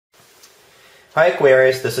Hi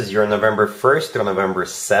Aquarius, this is your November 1st to November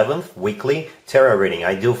 7th weekly tarot reading.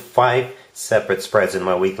 I do 5 separate spreads in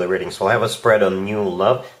my weekly reading. So I'll have a spread on new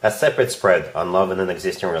love, a separate spread on love in an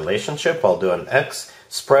existing relationship. I'll do an X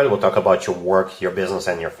spread. We'll talk about your work, your business,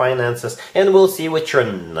 and your finances. And we'll see what you're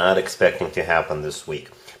not expecting to happen this week.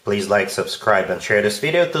 Please like, subscribe, and share this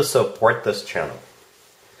video to support this channel.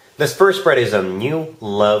 This first spread is on new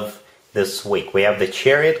love this week. We have the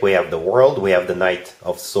Chariot, we have the World, we have the Knight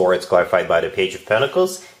of Swords clarified by the Page of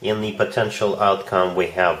Pentacles. In the potential outcome, we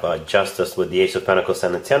have Justice with the Ace of Pentacles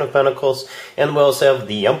and the Ten of Pentacles. And we also have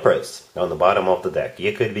the Empress on the bottom of the deck.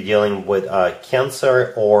 You could be dealing with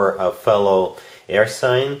Cancer or a fellow air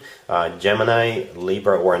sign, Gemini,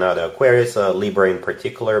 Libra, or another Aquarius, Libra in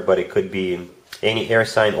particular, but it could be any air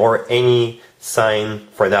sign or any sign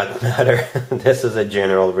for that matter. This is a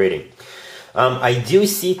general reading. I do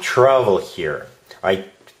see travel here.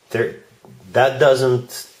 That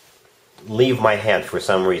doesn't leave my hand for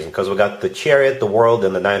some reason, because we got the Chariot, the World,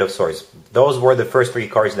 and the Knight of Swords. Those were the first 3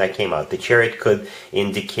 cards that came out. The Chariot could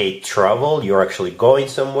indicate travel. You're actually going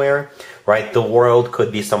somewhere, right? The World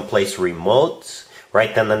could be someplace remote,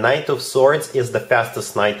 right? And the Knight of Swords is the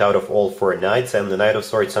fastest knight out of all 4 knights, and the Knight of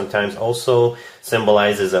Swords sometimes also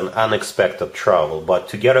symbolizes an unexpected travel. But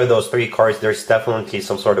together, those 3 cards, there's definitely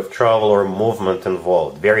some sort of travel or movement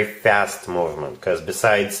involved. Very fast movement, because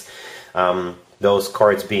besides those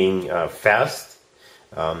cards being fast,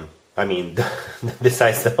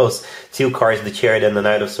 besides those 2 cards, the Chariot and the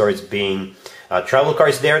Knight of Swords being travel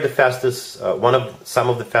cards, they're the fastest, some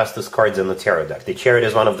of the fastest cards in the tarot deck. The Chariot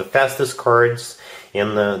is one of the fastest cards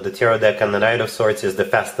in the tarot deck, and the Knight of Swords is the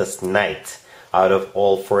fastest knight out of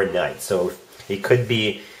all 4 knights. So it could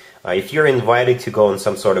be, if you're invited to go on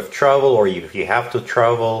some sort of travel, or if you have to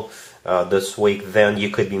travel this week, then you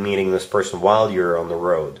could be meeting this person while you're on the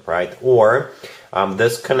road, right? Or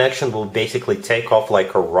this connection will basically take off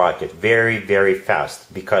like a rocket, very, very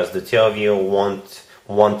fast, because the two of you won't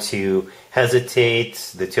want to hesitate.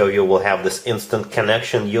 The two of you will have this instant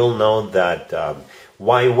connection. You'll know that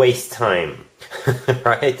why waste time?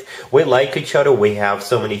 Right? We like each other, we have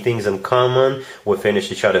so many things in common, we finish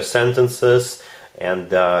each other's sentences, and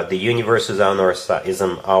the universe is on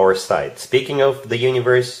our side. Speaking of the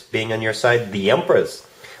universe being on your side, the Empress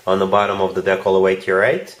on the bottom of the deck all the way to your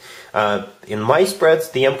right. In my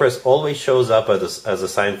spreads, the Empress always shows up as a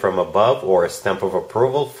sign from above, or a stamp of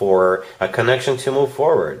approval for a connection to move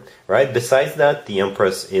forward, right? Besides that, the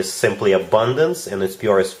Empress is simply abundance in its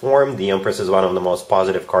purest form. The Empress is one of the most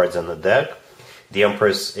positive cards in the deck. The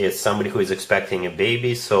Empress is somebody who is expecting a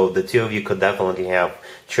baby, so the two of you could definitely have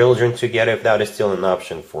children together if that is still an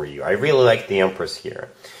option for you. I really like the Empress here,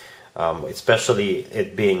 especially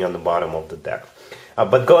it being on the bottom of the deck.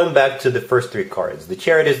 But going back to the first 3 cards, the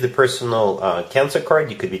Chariot is the personal Cancer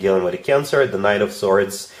card. You could be dealing with a Cancer. The Knight of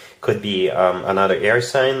Swords could be another air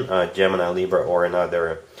sign, Gemini, Libra, or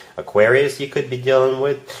another Aquarius you could be dealing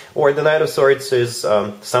with. Or the Knight of Swords is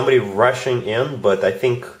somebody rushing in, but I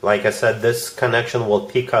think, like I said, this connection will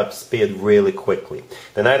pick up speed really quickly.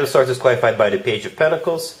 The Knight of Swords is clarified by the Page of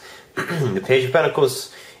Pentacles. The Page of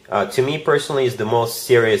Pentacles, to me personally, is the most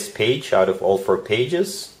serious page out of all 4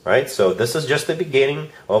 pages, right? So this is just the beginning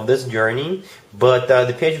of this journey, but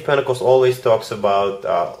the Page of Pentacles always talks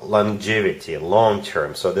about longevity, long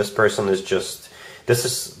term. So this person is this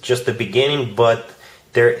is just the beginning, but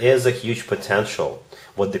there is a huge potential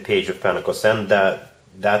with the Page of Pentacles, and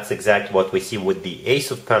that's exactly what we see with the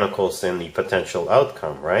Ace of Pentacles in the potential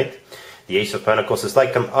outcome, right? The Ace of Pentacles is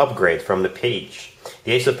like an upgrade from the Page.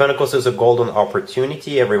 The Ace of Pentacles is a golden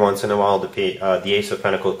opportunity. Every once in a while, the Ace of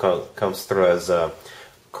Pentacles comes through as a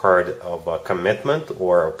card of a commitment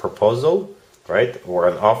or a proposal, right? Or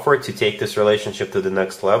an offer to take this relationship to the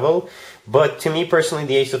next level. But to me personally,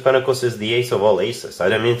 the Ace of Pentacles is the ace of all aces. I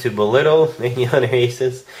don't mean to belittle any other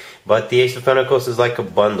aces, but the Ace of Pentacles is like a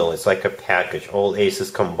bundle. It's like a package, all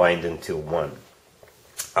aces combined into one.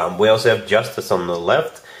 We also have Justice on the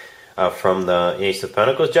left from the Ace of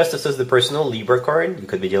Pentacles. Justice is the personal Libra card. You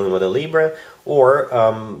could be dealing with a Libra, or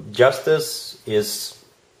Justice is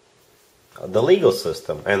the legal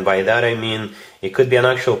system, and by that I mean it could be an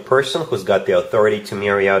actual person who's got the authority to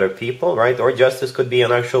marry other people, right? Or Justice could be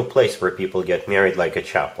an actual place where people get married, like a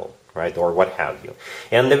chapel, right? Or what have you.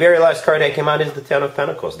 And the very last card that came out is the Ten of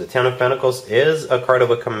Pentacles. The Ten of Pentacles is a card of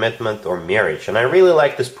a commitment or marriage, and I really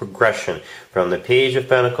like this progression from the Page of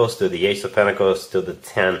Pentacles to the Ace of Pentacles to the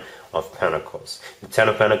Ten of Pentacles. The Ten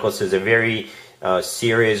of Pentacles is a very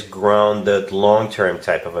serious, grounded, long-term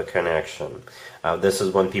type of a connection. This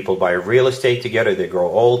is when people buy real estate together, they grow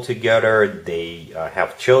old together, they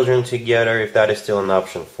have children together, if that is still an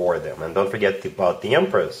option for them. And don't forget about the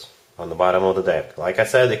Empress on the bottom of the deck. Like I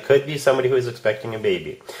said, it could be somebody who is expecting a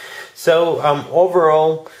baby. So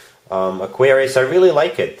overall, Aquarius, I really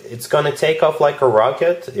like it. It's going to take off like a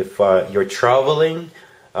rocket. If you're traveling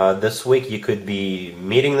this week, you could be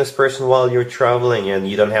meeting this person while you're traveling, and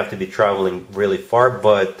you don't have to be traveling really far.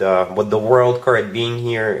 But with the World card being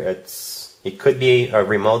here, it could be a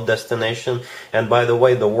remote destination. And by the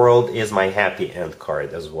way, the World is my happy end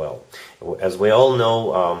card as well. As we all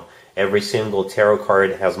know, every single tarot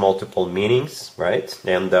card has multiple meanings, right?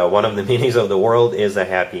 And one of the meanings of the World is a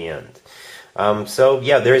happy end. So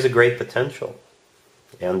yeah, there is a great potential.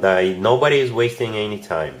 And nobody is wasting any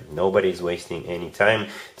time. Nobody is wasting any time.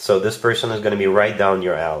 So this person is going to be right down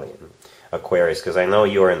your alley, Aquarius, because I know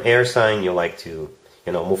you're an air sign. You like to,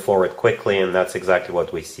 move forward quickly, and that's exactly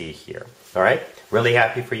what we see here. All right? Really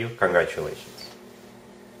happy for you. Congratulations.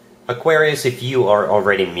 Aquarius, if you are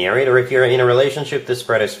already married or if you're in a relationship, this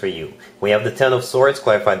spread is for you. We have the Ten of Swords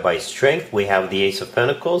clarified by Strength. We have the Ace of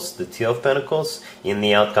Pentacles, the Two of Pentacles. In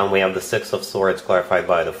the outcome, we have the Six of Swords clarified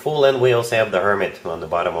by the Fool. And we also have the Hermit on the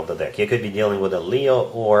bottom of the deck. You could be dealing with a Leo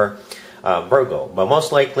or Virgo. But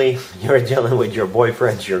most likely, you're dealing with your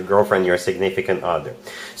boyfriend, your girlfriend, your significant other.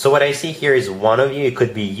 So what I see here is one of you, it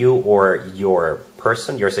could be you or your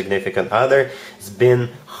person, your significant other, has been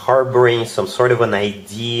harboring some sort of an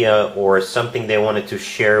idea or something they wanted to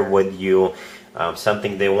share with you,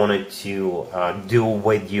 something they wanted to do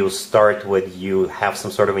with you, start with you, have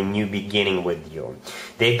some sort of a new beginning with you.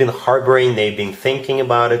 They've been harboring, they've been thinking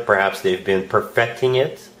about it, perhaps they've been perfecting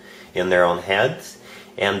it in their own heads.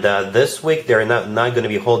 And this week, they're not going to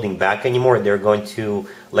be holding back anymore. They're going to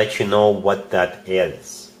let you know what that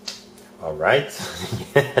is. All right?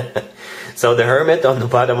 So the Hermit on the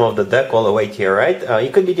bottom of the deck all the way to your right. You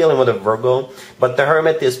could be dealing with a Virgo, but the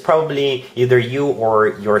Hermit is probably either you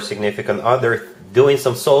or your significant other doing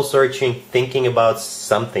some soul searching, thinking about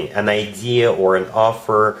something, an idea or an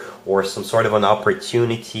offer or some sort of an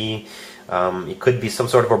opportunity. It could be some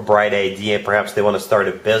sort of a bright idea. Perhaps they want to start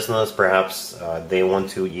a business. Perhaps they want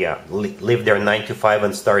to, leave their 9-to-5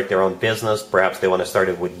 and start their own business. Perhaps they want to start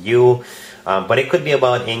it with you. But it could be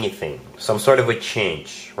about anything, some sort of a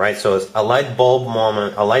change, right? So it's a light bulb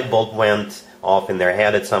moment, a light bulb went off in their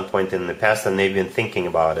head at some point in the past, and they've been thinking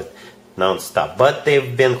about it non-stop. But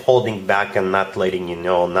they've been holding back and not letting you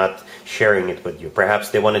know, not sharing it with you. Perhaps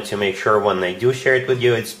they wanted to make sure when they do share it with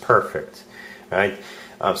you, it's perfect, right?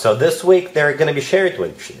 So this week they're going to be share it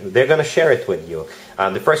with. They're going to share it with you.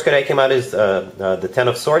 The first card that came out is the Ten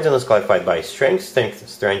of Swords, and it's clarified by Strength.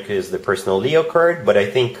 Strength is the personal Leo card, but I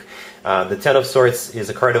think the Ten of Swords is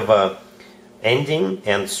a card of ending,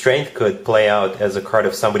 and Strength could play out as a card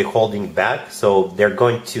of somebody holding back. So they're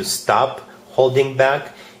going to stop holding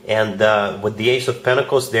back, and with the Ace of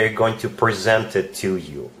Pentacles, they're going to present it to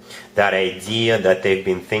you. That idea that they've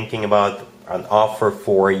been thinking about, an offer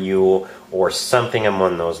for you, or something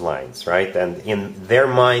among those lines, right? And in their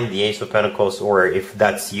mind, the Ace of Pentacles, or if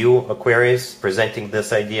that's you, Aquarius, presenting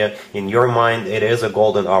this idea, in your mind, it is a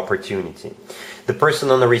golden opportunity. The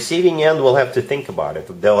person on the receiving end will have to think about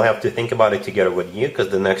it. They'll have to think about it together with you, because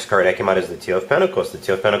the next card that came out is the Two of Pentacles. The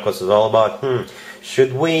Two of Pentacles is all about,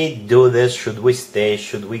 should we do this? Should we stay?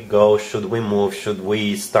 Should we go? Should we move? Should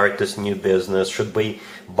we start this new business? Should we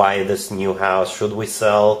buy this new house? Should we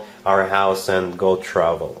sell our house and go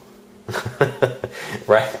travel?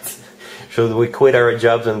 Right? Should we quit our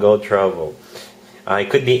jobs and go travel? It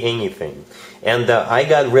could be anything. And I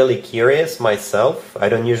got really curious myself. I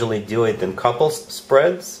don't usually do it in couples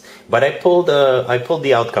spreads, but I pulled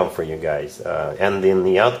the outcome for you guys. And in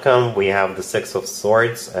the outcome, we have the Six of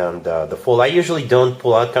Swords and the Fool. I usually don't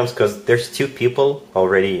pull outcomes because there's two people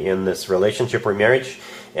already in this relationship or marriage,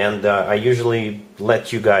 and I usually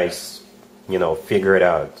let you guys, figure it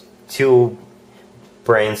out. Two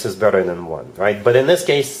brains is better than one, right? But in this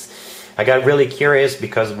case, I got really curious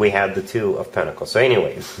because we had the Two of Pentacles. So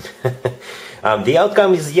anyway, the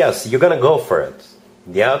outcome is yes, you're going to go for it.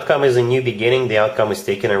 The outcome is a new beginning. The outcome is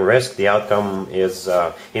taking a risk. The outcome is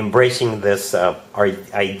embracing this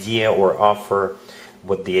idea or offer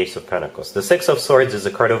with the Ace of Pentacles. The Six of Swords is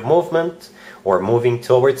a card of movement or moving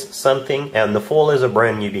towards something. And the Fool is a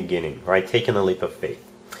brand new beginning, right? Taking a leap of faith.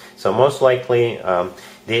 So most likely,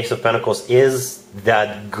 the Ace of Pentacles is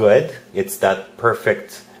that good. It's that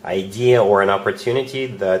perfect idea or an opportunity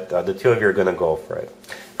that the two of you are going to go for it.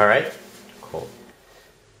 All right? Cool.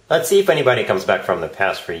 Let's see if anybody comes back from the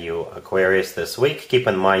past for you, Aquarius, this week. Keep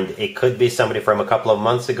in mind, it could be somebody from a couple of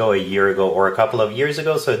months ago, a year ago, or a couple of years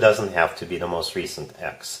ago, so it doesn't have to be the most recent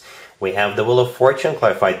ex. We have the Wheel of Fortune,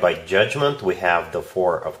 clarified by Judgment. We have the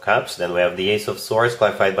Four of Cups. Then we have the Ace of Swords,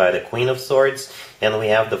 clarified by the Queen of Swords. And we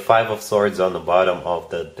have the Five of Swords on the bottom of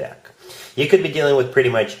the deck. You could be dealing with pretty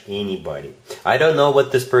much anybody. I don't know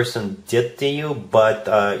what this person did to you, but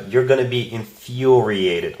you're going to be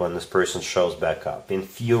infuriated when this person shows back up.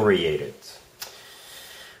 Infuriated.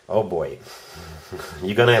 Oh boy.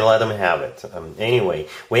 You're going to let them have it. Anyway,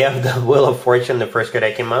 we have the Wheel of Fortune, the first card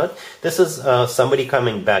that came out. This is somebody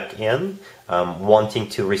coming back in, wanting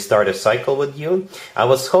to restart a cycle with you. I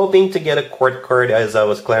was hoping to get a Court card as I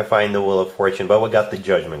was clarifying the Wheel of Fortune, but we got the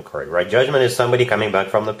Judgment card, right? Judgment is somebody coming back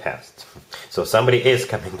from the past. So somebody is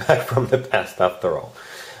coming back from the past after all.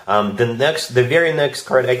 The very next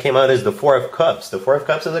card that came out is the Four of Cups. The Four of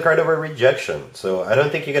Cups is a card of a rejection. So I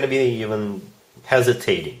don't think you're going to be even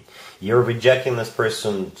hesitating. You're rejecting this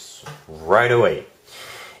person right away.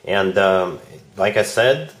 And like I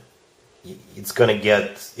said, it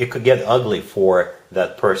could get ugly for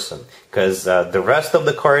that person. Because the rest of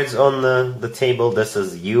the cards on the table, this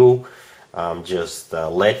is you just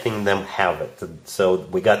letting them have it. So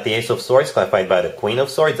we got the Ace of Swords, clarified by the Queen of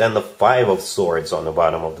Swords, and the Five of Swords on the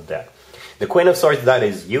bottom of the deck. The Queen of Swords, that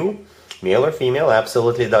is you, male or female,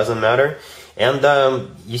 absolutely doesn't matter. And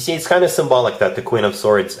you see, it's kind of symbolic that the Queen of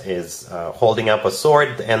Swords is holding up a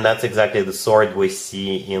sword, and that's exactly the sword we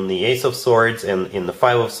see in the Ace of Swords, and in the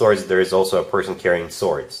Five of Swords there is also a person carrying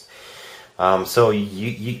swords. So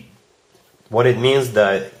what it means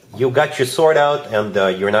that you got your sword out, and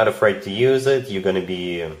you're not afraid to use it. You're going to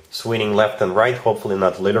be swinging left and right, hopefully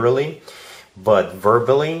not literally, but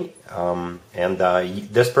verbally.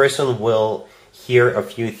 This person will hear a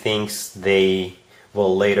few things they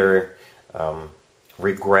will later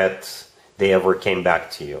regret they ever came back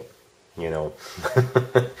to you, you know.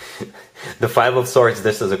 The Five of Swords,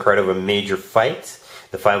 this is a card of a major fight.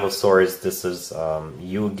 The Five of Swords, this is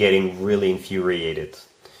you getting really infuriated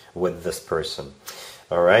with this person.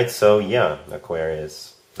 Alright, so yeah,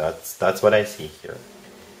 Aquarius, that's what I see here.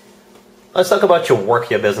 Let's talk about your work,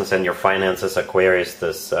 your business, and your finances, Aquarius,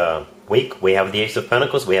 this week. We have the Ace of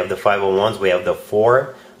Pentacles, we have the Five of Wands, we have the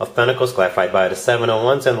Four of Pentacles, clarified by the Seven of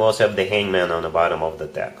Wands, and we also have the Hangman on the bottom of the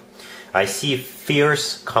deck. I see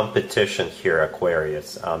fierce competition here,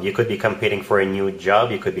 Aquarius. You could be competing for a new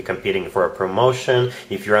job, you could be competing for a promotion.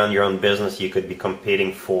 If you're on your own business, you could be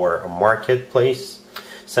competing for a marketplace.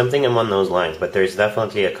 Something along those lines, but there's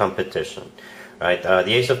definitely a competition. Right?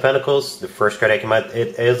 The Ace of Pentacles, the first card I came out,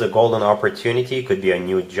 it is a golden opportunity. It could be a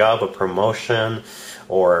new job, a promotion,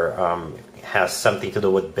 or has something to do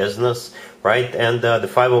with business, right? And the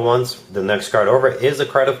Five of Wands, the next card over, is a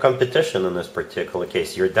card of competition in this particular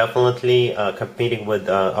case. You're definitely competing with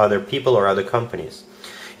other people or other companies.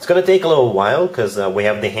 It's going to take a little while because we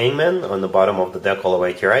have the Hangman on the bottom of the deck all the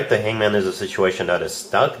way to your right. The Hangman is a situation that is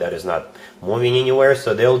stuck, that is not moving anywhere,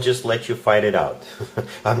 so they'll just let you fight it out.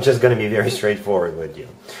 I'm just going to be very straightforward with you,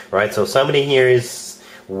 right? So somebody here is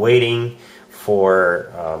waiting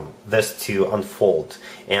for this to unfold,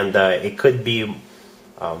 and it could be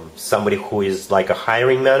somebody who is like a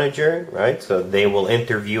hiring manager, right? So they will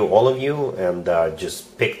interview all of you and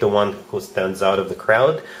just pick the one who stands out of the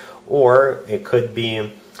crowd. Or it could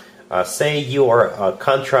be, say you are a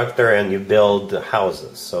contractor and you build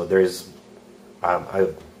houses. So there's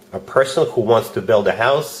a person who wants to build a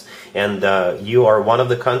house, and you are one of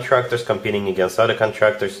the contractors competing against other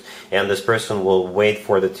contractors, and this person will wait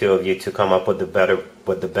for the two of you to come up with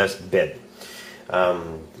the best bid.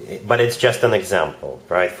 But it's just an example,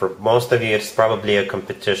 right? For most of you, it's probably a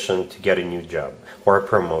competition to get a new job or a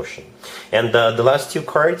promotion. And the last two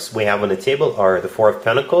cards we have on the table are the Four of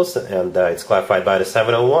Pentacles, and it's clarified by the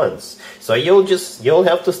Seven of Wands. So you'll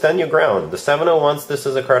have to stand your ground. The Seven of Wands, this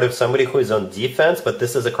is a card of somebody who is on defense, but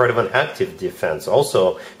this is a card of an active defense,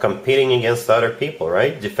 also competing against other people,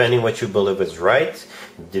 right? Defending what you believe is right,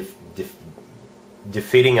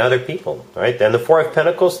 defeating other people, right? And the Four of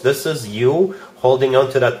Pentacles, this is you holding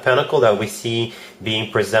on to that pentacle that we see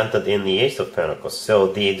being presented in the Ace of Pentacles. So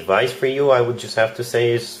the advice for you, I would just have to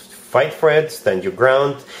say, is fight for it, stand your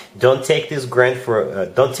ground. Don't take this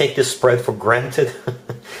spread for granted.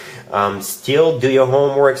 Still do your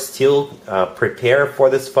homework, still prepare for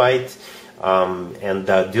this fight,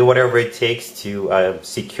 and do whatever it takes to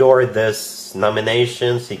secure this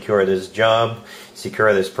nomination, secure this job,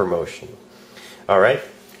 secure this promotion. Alright,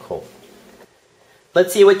 cool.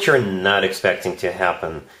 Let's see what you're not expecting to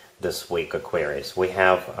happen this week, Aquarius. We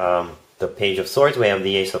have the Page of Swords, we have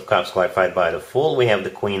the Ace of Cups clarified by the Fool, we have the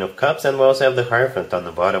Queen of Cups, and we also have the Hierophant on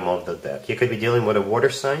the bottom of the deck. You could be dealing with a water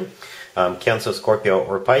sign, Cancer, Scorpio,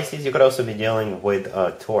 or Pisces. You could also be dealing with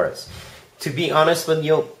Taurus. To be honest with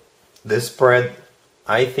you, this spread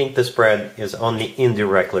I think the spread is only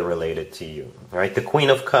indirectly related to you, right? The Queen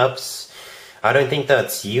of Cups, I don't think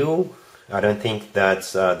that's you. I don't think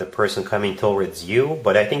that's the person coming towards you,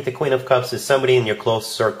 but I think the Queen of Cups is somebody in your close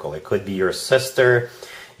circle. It could be your sister,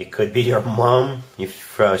 it could be your mom,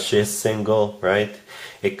 if she is single, right?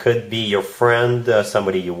 It could be your friend,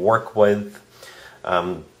 somebody you work with,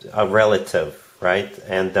 a relative, right?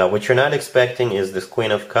 And what you're not expecting is this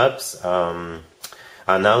Queen of Cups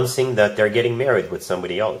announcing that they're getting married with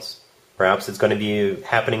somebody else. Perhaps it's going to be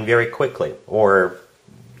happening very quickly, or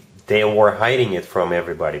they were hiding it from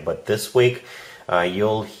everybody. But this week,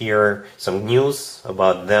 you'll hear some news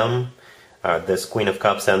about them, this Queen of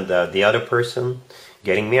Cups and the other person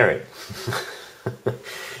getting married.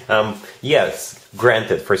 Yes,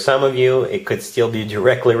 granted, for some of you, it could still be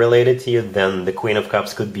directly related to you. Then the Queen of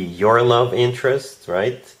Cups could be your love interest,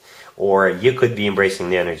 right? Or you could be embracing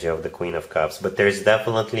the energy of the Queen of Cups. But there's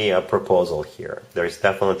definitely a proposal here. There's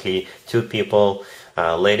definitely two people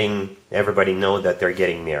letting everybody know that they're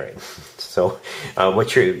getting married. So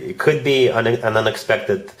it could be an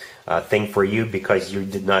unexpected thing for you, because you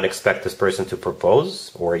did not expect this person to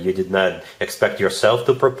propose, or you did not expect yourself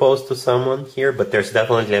to propose to someone here, but there's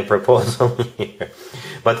definitely a proposal here.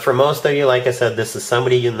 But for most of you, like I said, this is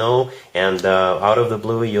somebody you know, and out of the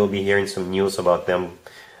blue, you'll be hearing some news about them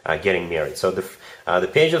getting married. So the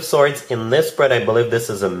Page of Swords, in this spread, I believe this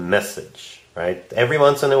is a message. Right? Every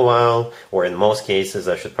once in a while, or in most cases,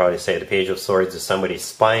 I should probably say, the Page of Swords is somebody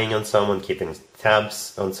spying on someone, keeping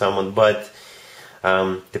tabs on someone, but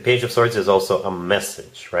the Page of Swords is also a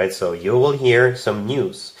message, right? So you will hear some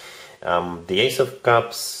news. The Ace of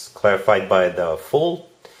Cups, clarified by the Fool,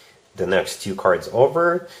 the next two cards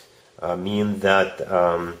over, mean that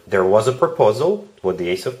there was a proposal with the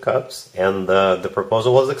Ace of Cups, and the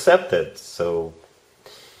proposal was accepted. So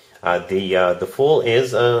the Fool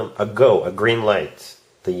is a go, a green light,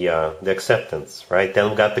 the acceptance, right?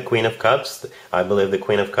 Then we got the Queen of Cups. I believe the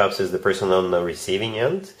Queen of Cups is the person on the receiving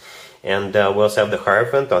end. And we also have the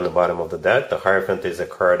Hierophant on the bottom of the deck. The Hierophant is a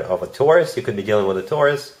card of a Taurus. You could be dealing with a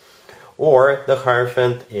Taurus. Or the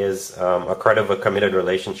Hierophant is a card of a committed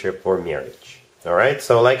relationship or marriage. All right?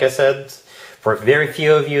 So like I said, for very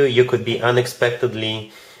few of you, you could be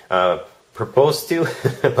unexpectedly proposed to.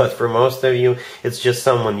 But for most of you, it's just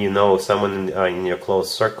someone you know, someone in your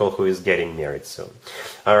close circle who is getting married soon.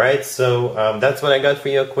 All right? So that's what I got for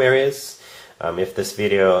you, Aquarius. If this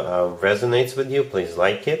video resonates with you, please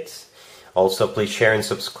like it. Also, please share and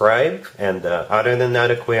subscribe. And other than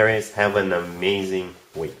that, Aquarius, have an amazing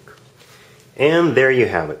week. And there you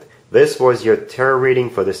have it. This was your tarot reading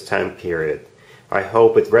for this time period. I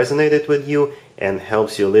hope it resonated with you and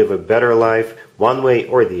helps you live a better life one way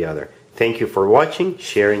or the other. Thank you for watching,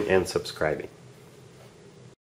 sharing, and subscribing.